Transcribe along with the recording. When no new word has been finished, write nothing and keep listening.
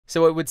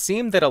So it would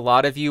seem that a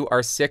lot of you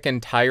are sick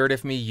and tired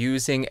of me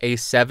using a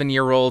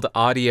 7-year-old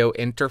audio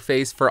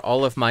interface for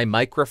all of my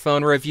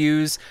microphone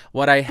reviews.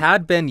 What I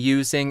had been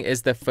using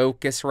is the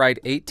Focusrite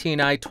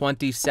 18i20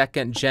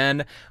 2nd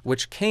Gen,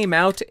 which came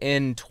out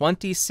in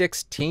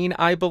 2016,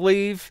 I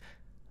believe.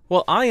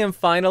 Well, I am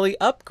finally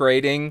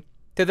upgrading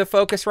to the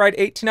Focusrite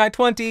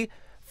 18i20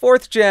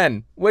 4th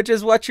Gen, which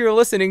is what you're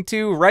listening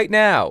to right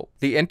now.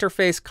 The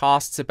interface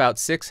costs about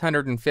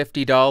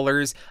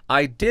 $650.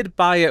 I did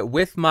buy it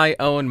with my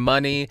own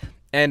money,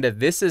 and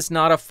this is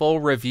not a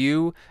full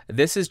review.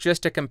 This is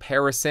just a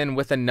comparison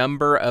with a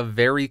number of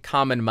very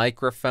common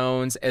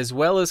microphones, as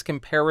well as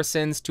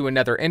comparisons to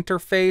another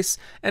interface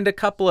and a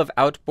couple of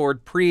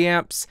outboard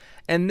preamps.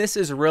 And this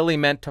is really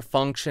meant to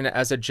function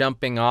as a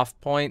jumping off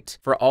point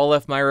for all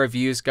of my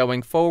reviews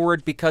going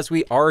forward, because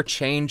we are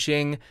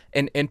changing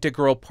an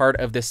integral part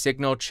of the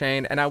signal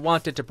chain, and I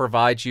wanted to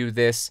provide you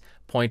this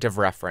point of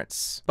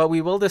reference. But we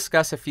will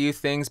discuss a few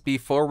things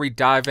before we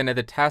dive into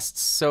the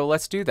tests, so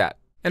let's do that.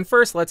 And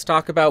first, let's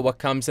talk about what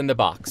comes in the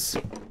box.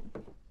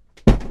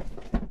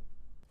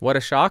 What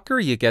a shocker,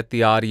 you get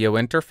the audio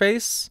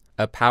interface,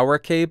 a power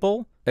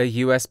cable, a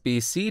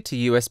USB-C to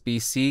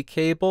USB-C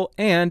cable,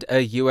 and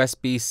a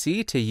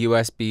USB-C to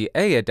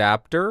USB-A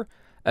adapter,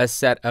 a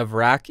set of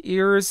rack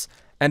ears,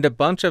 and a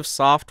bunch of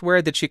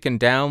software that you can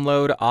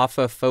download off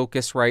of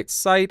Focusrite's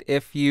site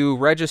if you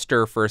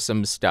register for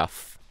some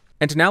stuff.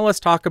 And now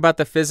let's talk about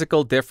the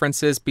physical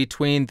differences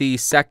between the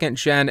 2nd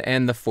Gen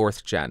and the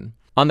 4th Gen.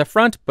 On the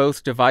front,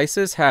 both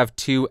devices have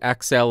two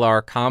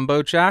XLR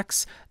combo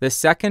jacks. The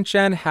 2nd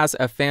Gen has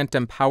a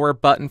phantom power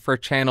button for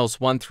channels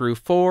 1 through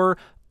 4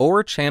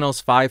 or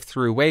channels 5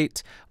 through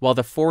 8, while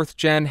the 4th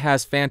Gen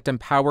has phantom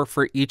power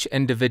for each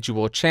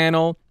individual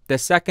channel. The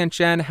 2nd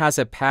Gen has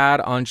a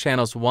pad on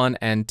channels 1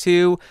 and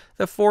 2.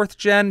 The 4th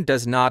Gen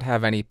does not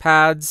have any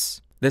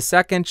pads. The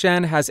 2nd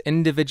Gen has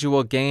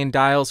individual gain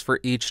dials for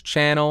each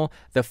channel.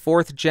 The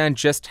 4th Gen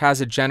just has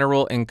a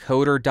general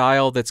encoder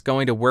dial that's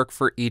going to work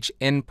for each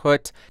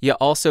input. You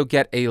also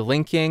get a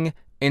linking,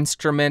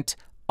 instrument,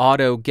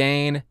 auto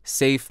gain,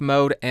 safe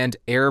mode, and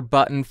air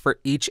button for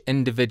each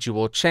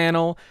individual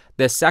channel.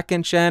 The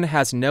 2nd Gen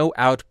has no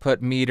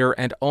output meter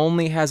and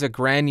only has a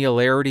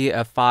granularity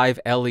of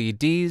 5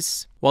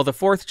 LEDs, while the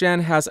 4th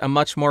Gen has a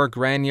much more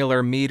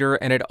granular meter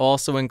and it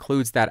also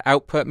includes that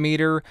output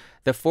meter.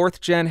 The 4th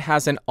Gen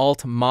has an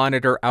alt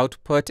monitor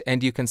output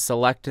and you can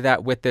select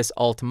that with this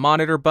alt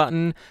monitor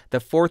button. The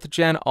 4th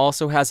Gen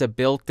also has a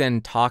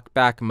built-in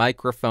talkback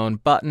microphone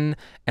button,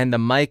 and the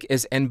mic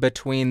is in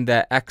between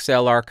the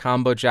XLR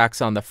combo jacks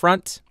on the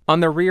front. On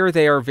the rear,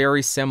 they are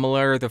very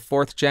similar. The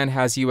 4th Gen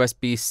has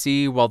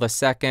USB-C, while the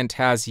 2nd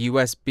has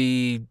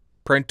USB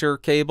printer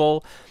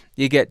cable.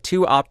 You get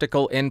 2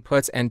 optical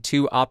inputs and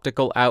 2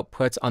 optical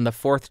outputs on the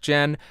 4th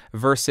Gen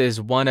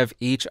versus 1 of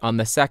each on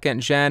the 2nd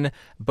Gen.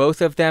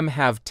 Both of them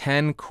have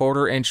 10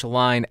 1/4-inch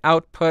line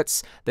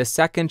outputs. The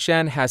 2nd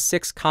Gen has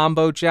 6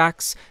 combo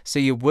jacks, so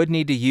you would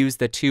need to use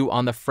the 2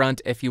 on the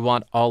front if you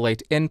want all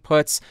 8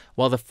 inputs,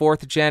 while the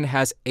 4th Gen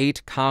has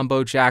 8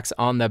 combo jacks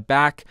on the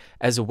back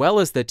as well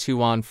as the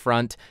 2 on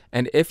front.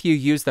 And if you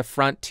use the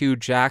front 2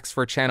 jacks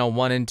for channel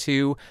 1 and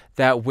 2,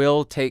 that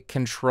will take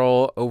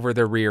control over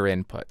the rear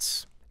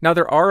inputs. Now,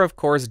 there are, of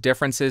course,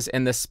 differences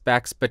in the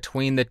specs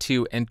between the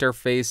two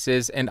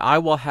interfaces, and I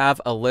will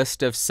have a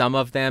list of some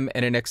of them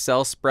in an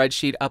Excel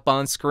spreadsheet up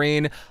on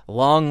screen.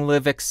 Long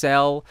live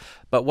Excel.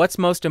 But what's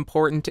most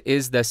important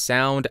is the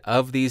sound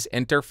of these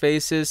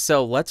interfaces,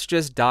 so let's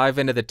just dive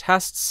into the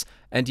tests,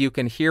 and you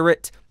can hear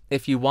it.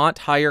 If you want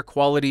higher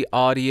quality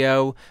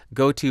audio,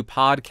 go to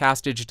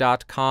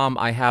podcastage.com.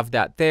 I have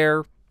that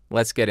there.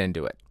 Let's get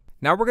into it.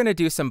 Now we're going to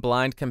do some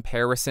blind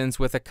comparisons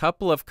with a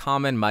couple of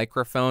common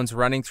microphones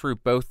running through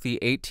both the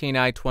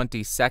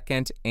 18i20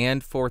 2nd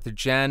and 4th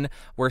Gen.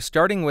 We're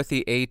starting with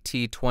the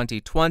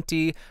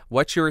AT2020.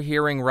 What you're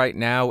hearing right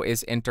now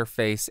is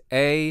interface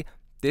A.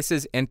 This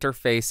is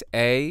interface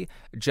A.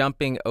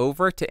 Jumping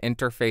over to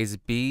interface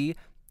B.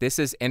 This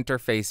is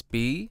interface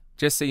B.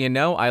 Just so you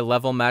know, I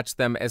level match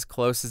them as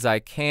close as I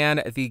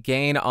can. The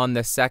gain on the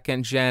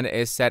 2nd Gen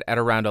is set at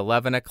around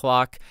 11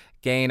 o'clock.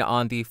 Gain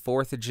on the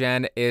 4th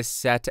Gen is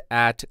set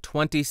at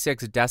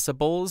 26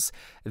 decibels.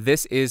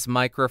 This is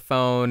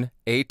microphone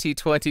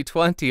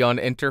AT2020 on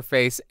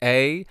interface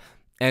A.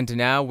 And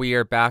now we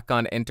are back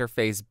on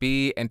interface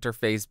B.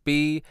 Interface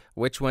B,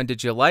 which one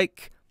did you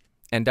like?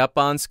 And up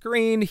on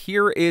screen,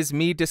 here is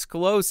me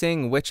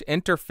disclosing which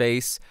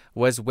interface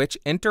was which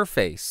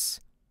interface.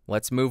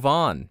 Let's move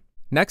on.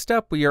 Next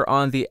up, we are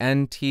on the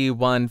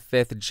NT1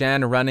 5th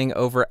Gen running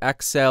over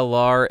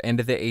XLR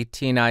into the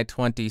 18i20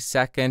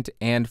 2nd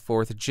and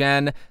 4th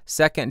Gen.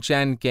 2nd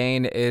Gen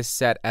gain is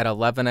set at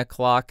 11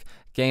 o'clock.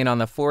 Gain on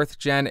the 4th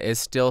Gen is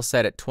still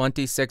set at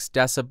 26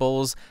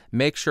 decibels.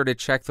 Make sure to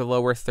check the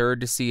lower third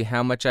to see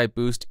how much I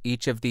boost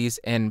each of these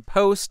in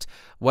post.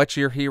 What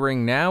you're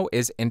hearing now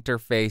is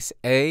interface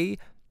A.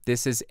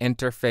 This is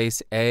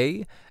interface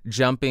A.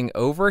 Jumping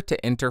over to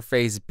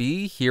interface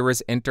B, here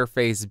is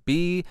interface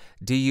B.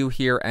 Do you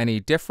hear any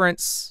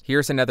difference?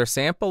 Here's another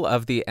sample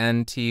of the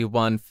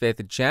NT1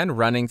 5th Gen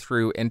running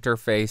through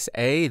interface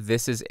A.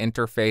 This is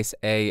interface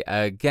A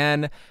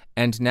again.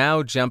 And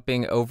now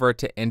jumping over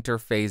to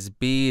interface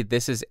B,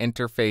 this is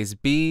interface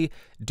B.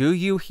 Do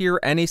you hear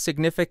any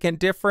significant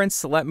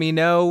difference? Let me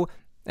know.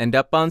 And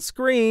up on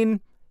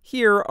screen,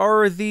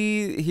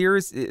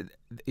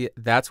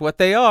 that's what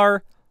they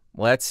are.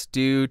 Let's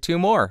do two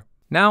more.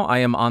 Now I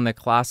am on the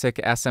classic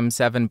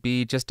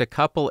SM7B, just a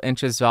couple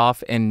inches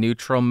off in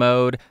neutral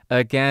mode.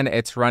 Again,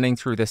 it's running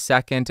through the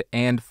 2nd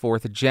and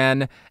 4th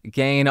gen.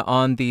 Gain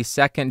on the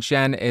 2nd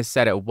gen is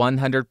set at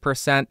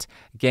 100%.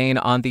 Gain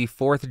on the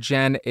 4th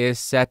gen is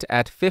set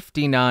at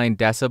 59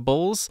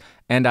 decibels.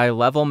 And I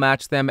level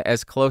match them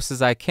as close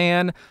as I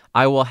can.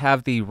 I will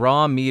have the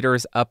raw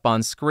meters up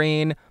on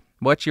screen.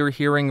 What you're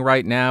hearing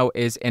right now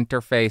is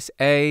interface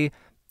A.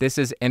 This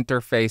is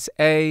interface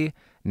A.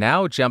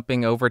 Now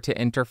jumping over to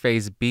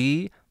interface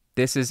B,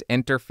 this is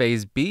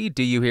interface B.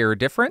 Do you hear a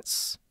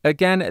difference?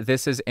 Again,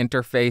 this is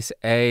interface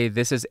A.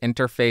 This is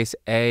interface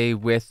A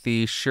with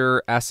the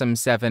Shure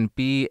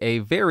SM7B, a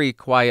very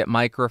quiet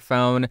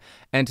microphone.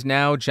 And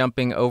now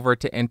jumping over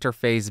to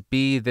interface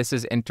B, this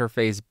is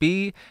interface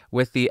B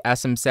with the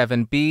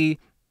SM7B.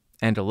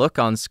 And look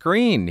on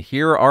screen,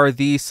 here are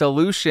the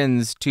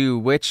solutions to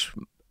which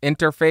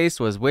interface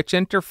was which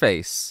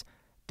interface.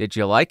 Did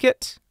you like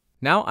it?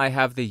 Now I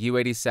have the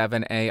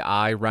U87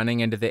 Ai running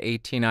into the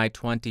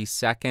 18i20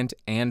 2nd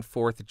and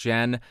 4th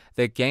gen.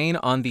 The gain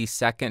on the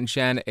 2nd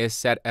gen is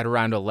set at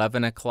around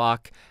 11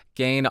 o'clock.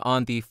 Gain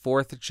on the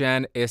 4th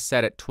gen is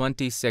set at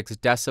 26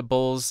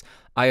 decibels.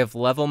 I have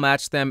level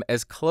matched them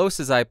as close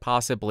as I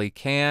possibly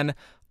can.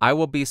 I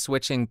will be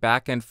switching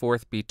back and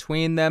forth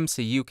between them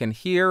so you can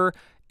hear.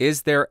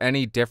 Is there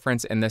any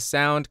difference in the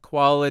sound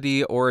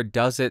quality, or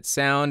does it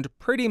sound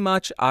pretty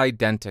much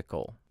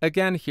identical?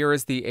 Again, here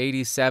is the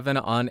 87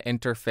 on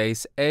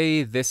interface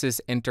A. This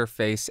is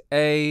interface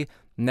A.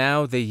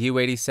 Now the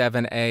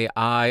U87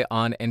 Ai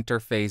on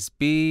interface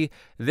B.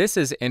 This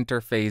is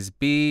interface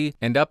B.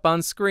 And up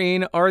on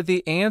screen are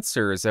the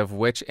answers of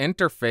which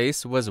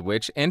interface was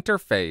which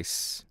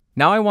interface.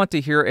 Now I want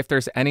to hear if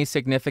there's any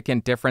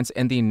significant difference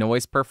in the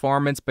noise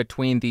performance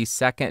between the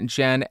 2nd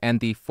gen and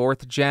the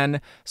 4th gen.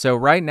 So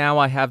right now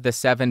I have the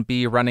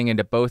 7B running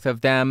into both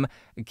of them.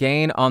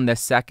 Gain on the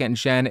 2nd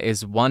gen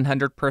is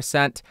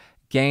 100%.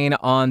 Gain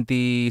on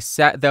the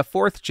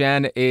 4th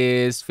gen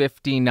is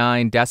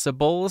 59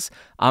 decibels.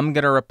 I'm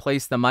going to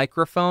replace the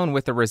microphone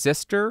with a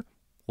resistor.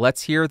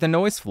 Let's hear the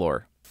noise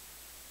floor.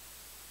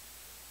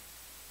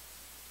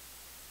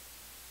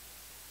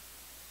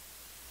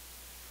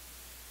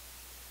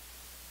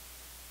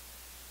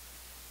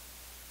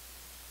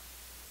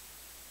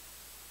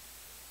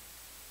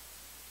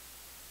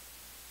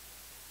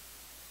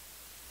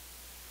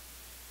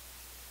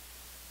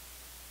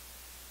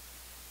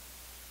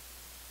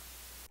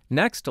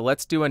 Next,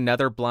 let's do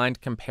another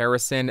blind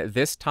comparison,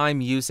 this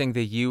time using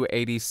the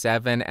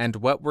U87, and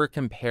what we're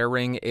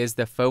comparing is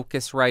the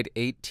Focusrite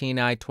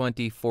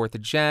 18i20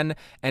 4th gen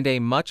and a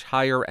much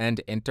higher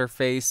end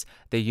interface,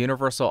 the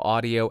Universal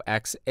Audio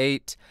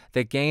X8.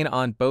 The gain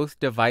on both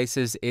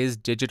devices is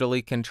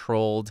digitally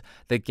controlled.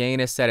 The gain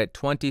is set at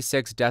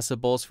 26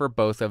 decibels for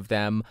both of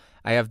them.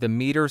 I have the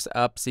meters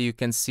up so you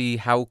can see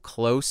how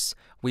close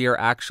we are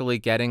actually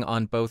getting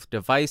on both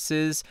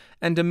devices,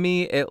 and to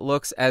me it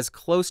looks as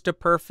close to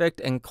perfect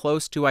and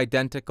close to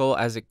identical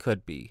as it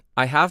could be.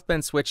 I have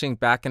been switching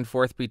back and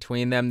forth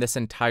between them this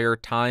entire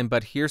time,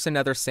 but here's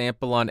another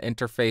sample on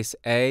interface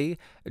A.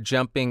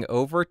 Jumping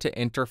over to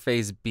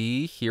interface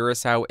B, here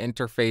is how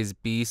interface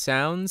B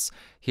sounds.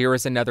 Here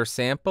is another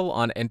sample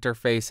on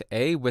interface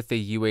A with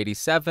the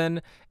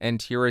U87,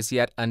 and here is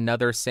yet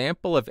another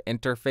sample of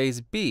interface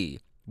B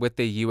with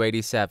the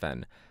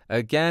U87.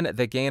 Again,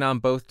 the gain on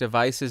both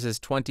devices is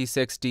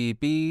 26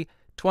 dB,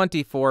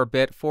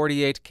 24-bit,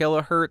 48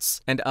 kilohertz,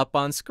 and up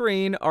on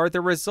screen are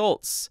the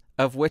results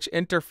of which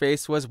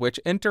interface was which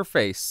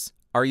interface.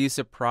 Are you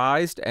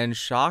surprised and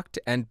shocked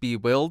and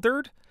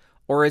bewildered?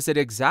 Or is it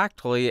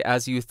exactly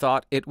as you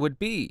thought it would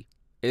be?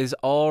 Is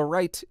all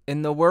right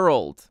in the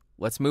world?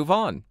 Let's move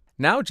on.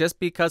 Now, just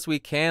because we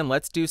can,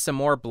 let's do some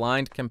more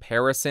blind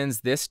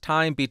comparisons, this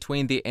time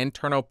between the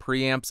internal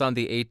preamps on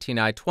the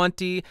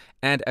 18i20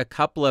 and a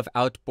couple of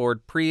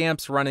outboard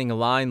preamps running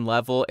line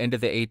level into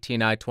the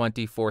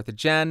 18i20 4th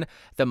gen.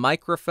 The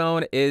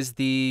microphone is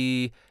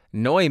the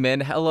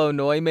Neumann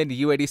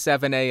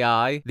U87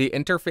 Ai. The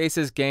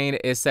interface's gain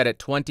is set at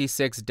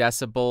 26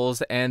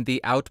 decibels, and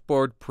the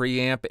outboard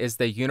preamp is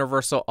the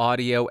Universal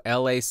Audio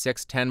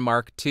LA610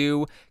 MK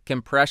II.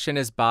 Compression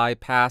is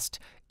bypassed.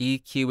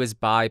 EQ is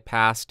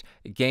bypassed,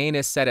 gain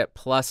is set at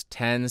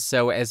 +10,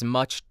 so as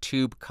much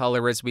tube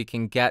color as we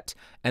can get,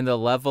 and the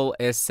level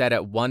is set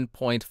at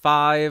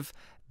 1.5.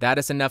 That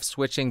is enough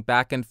switching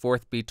back and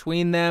forth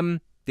between them.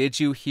 Did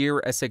you hear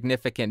a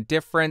significant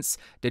difference?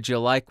 Did you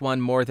like one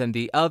more than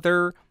the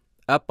other?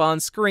 Up on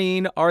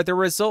screen are the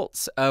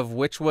results of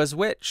which was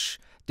which.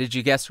 Did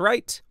you guess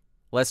right?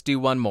 Let's do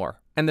one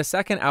more. And the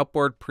second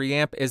outboard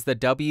preamp is the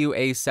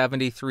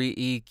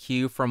WA73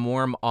 EQ from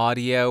Warm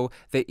Audio.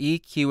 The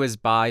EQ is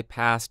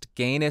bypassed,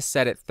 gain is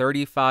set at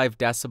 35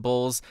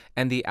 decibels,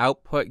 and the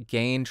output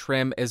gain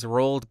trim is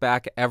rolled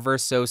back ever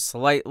so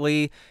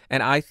slightly,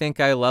 and I think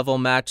I level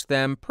match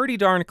them pretty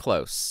darn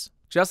close.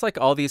 Just like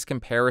all these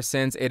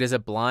comparisons, it is a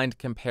blind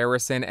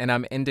comparison, and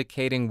I'm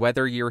indicating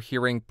whether you're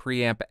hearing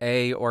preamp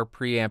A or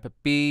preamp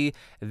B.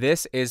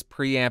 This is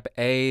preamp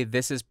A,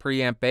 this is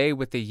preamp A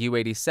with the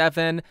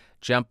U87.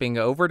 Jumping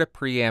over to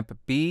preamp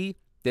B,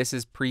 this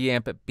is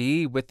preamp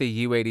B with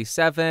the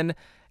U87.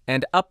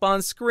 And up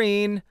on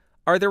screen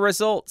are the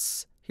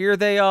results. Here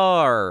they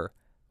are.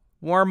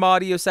 Warm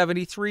Audio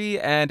 73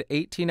 and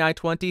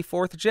 18i20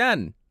 4th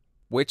Gen.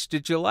 Which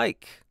did you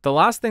like? The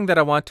last thing that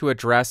I want to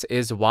address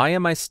is why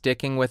am I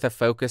sticking with a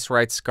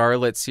Focusrite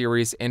Scarlett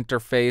series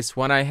interface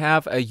when I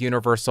have a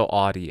universal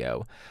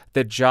audio?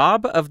 The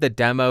job of the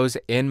demos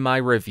in my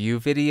review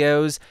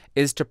videos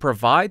is to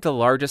provide the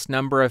largest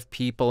number of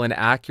people an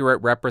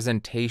accurate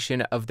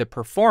representation of the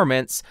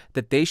performance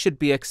that they should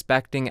be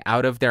expecting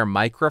out of their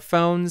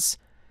microphones.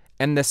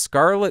 And the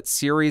Scarlett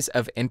series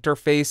of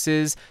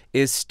interfaces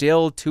is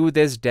still, to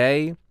this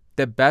day,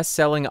 the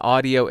best-selling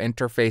audio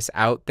interface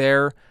out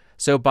there.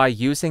 So by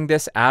using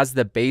this as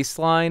the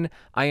baseline,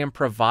 I am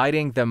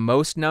providing the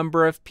most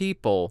number of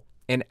people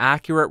an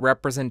accurate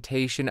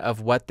representation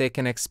of what they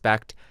can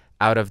expect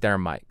out of their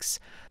mics.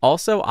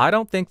 Also, I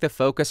don't think the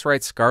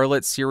Focusrite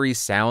Scarlett series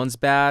sounds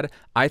bad.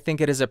 I think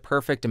it is a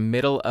perfect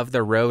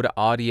middle-of-the-road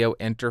audio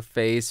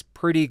interface,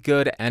 pretty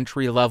good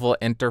entry-level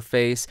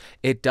interface.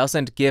 It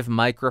doesn't give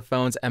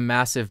microphones a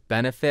massive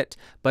benefit,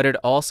 but it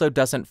also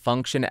doesn't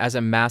function as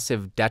a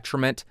massive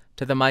detriment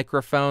to the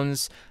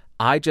microphones.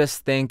 I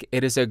just think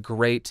it is a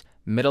great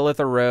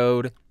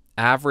middle-of-the-road,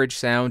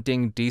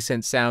 average-sounding,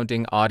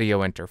 decent-sounding audio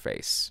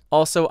interface.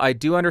 Also, I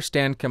do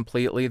understand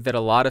completely that a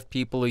lot of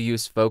people who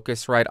use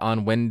Focusrite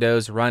on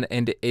Windows run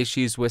into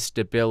issues with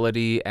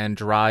stability and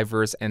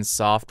drivers and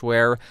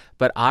software,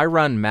 but I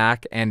run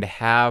Mac and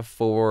have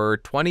for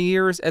 20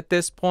 years at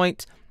this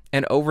point.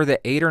 And over the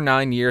 8 or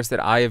 9 years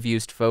that I have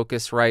used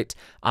Focusrite,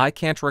 I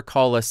can't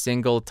recall a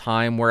single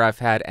time where I've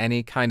had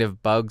any kind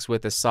of bugs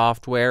with the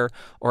software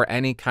or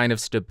any kind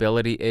of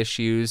stability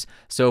issues.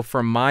 So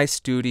for my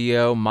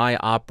studio, my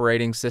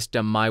operating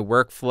system, my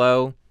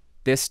workflow,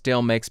 this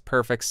still makes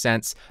perfect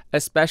sense,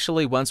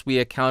 especially once we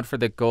account for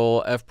the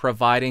goal of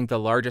providing the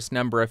largest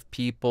number of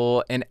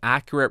people an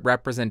accurate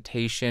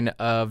representation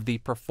of the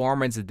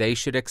performance they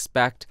should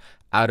expect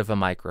out of a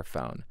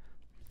microphone.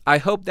 I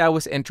hope that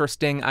was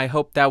interesting. I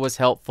hope that was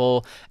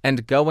helpful.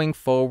 And going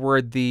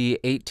forward, the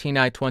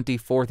 18i20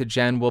 4th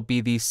Gen will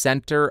be the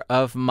center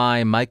of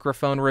my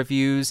microphone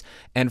reviews.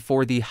 And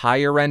for the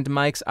higher end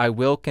mics, I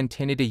will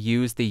continue to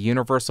use the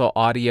Universal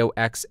Audio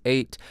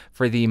X8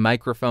 for the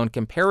microphone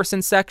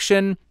comparison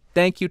section.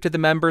 Thank you to the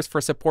members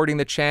for supporting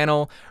the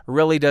channel. It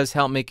really does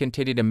help me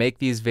continue to make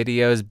these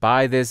videos,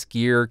 buy this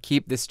gear,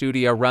 keep the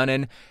studio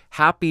running.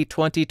 Happy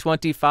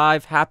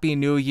 2025. Happy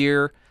New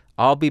Year.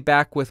 I'll be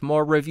back with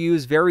more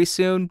reviews very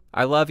soon.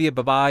 I love you.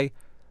 Bye-bye.